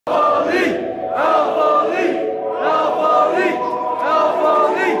Alphalete! Alphalete! Alphalete!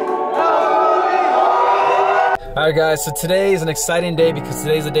 Alphalete! Alphalete! Alright guys, so today is an exciting day because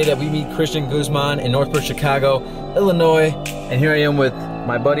today is the day that we meet Christian Guzman in Northbrook, Chicago, Illinois. And here I am with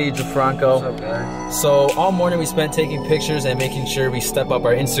my buddy Jafranco. What's up, guys? So all morning we spent taking pictures and making sure we step up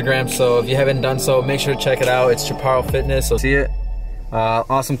our Instagram. So if you haven't done so, make sure to check it out. It's Chaparral Fitness. So see it.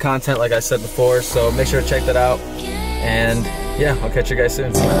 Awesome content, like I said before. So make sure to check that out. And yeah, I'll catch you guys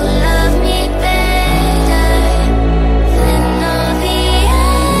soon.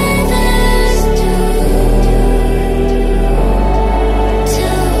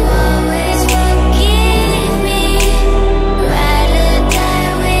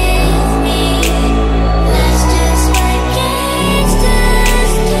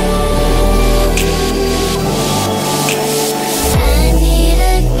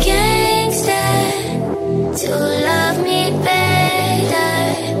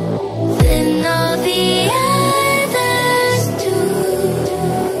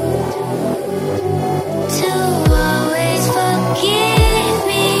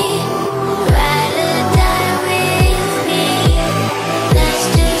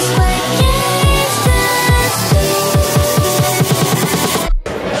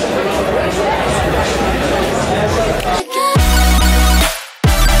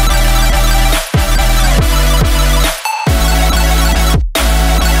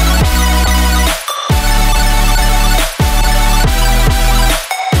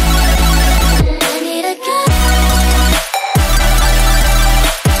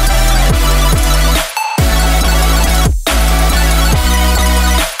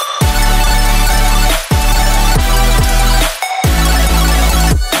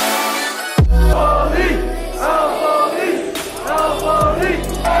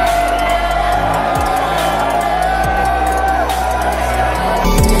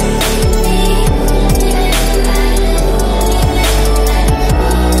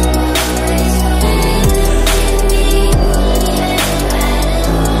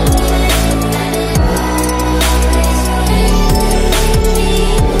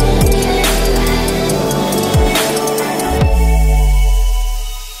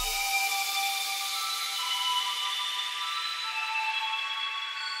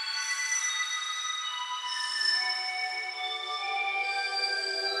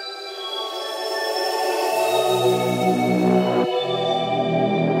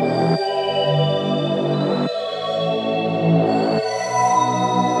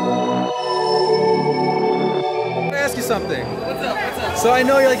 Something. What's up? What's up? So I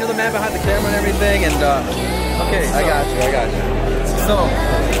know you're the man behind the camera and everything, and okay, I got you. So,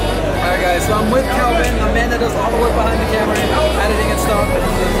 alright guys, so I'm with Calvin, the man that does all the work behind the camera, editing and stuff. And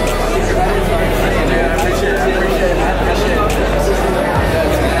I appreciate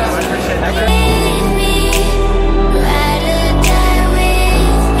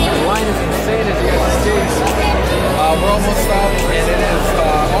The line is insane, as you guys can see. We're almost up, and it is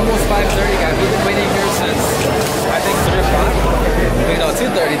almost 5:30, guys. We've been waiting here since I think 3 o'clock. You know,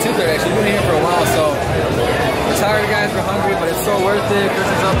 2:30 actually. We've been here for a while, so we're tired, guys. We're hungry, but it's so worth it.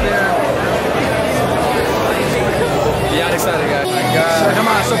 Christian's up there. Beyond excited, guys. Oh my God. Come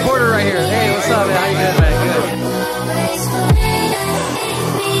on, supporter right here. Hey, what's up, man? How you doing, man? Good.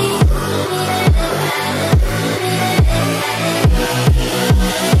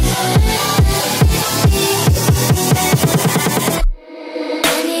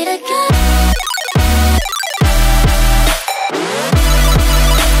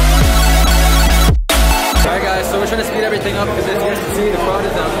 Everything up because as you guys can see, the crowd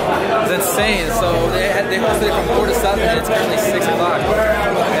is insane. So they hosted it from 4 to 7, and it's currently 6 o'clock.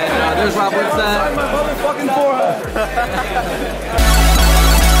 And there's Rob. What's that? My motherfucking forehead.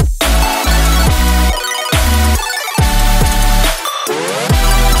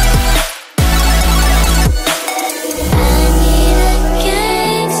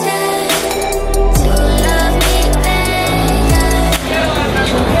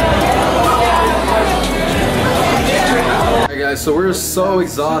 So we're so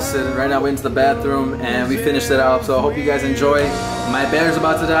exhausted right now. Went to the bathroom and we finished it up. So I hope you guys enjoy. My battery's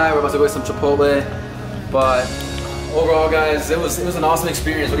about to die. We're about to go get some Chipotle. But overall, guys, it was an awesome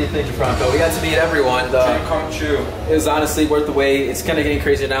experience. What do you think, Franco? We got to meet everyone. Dream come true. It was honestly worth the wait. It's kind of getting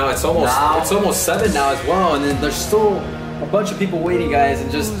crazy now. It's almost 7 now as well, and then there's still a bunch of people waiting, guys. And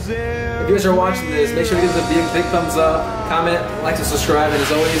just if you guys are watching this, make sure to give us a big thumbs up, comment, like, and subscribe. And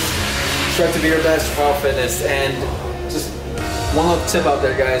as always, strive to be your best, Chaparral Fitness. And just one little tip out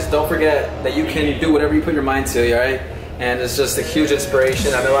there, guys, don't forget that you can do whatever you put your mind to, alright? And it's just a huge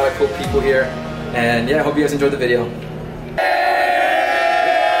inspiration. I met a lot of cool people here. And yeah, I hope you guys enjoyed the video.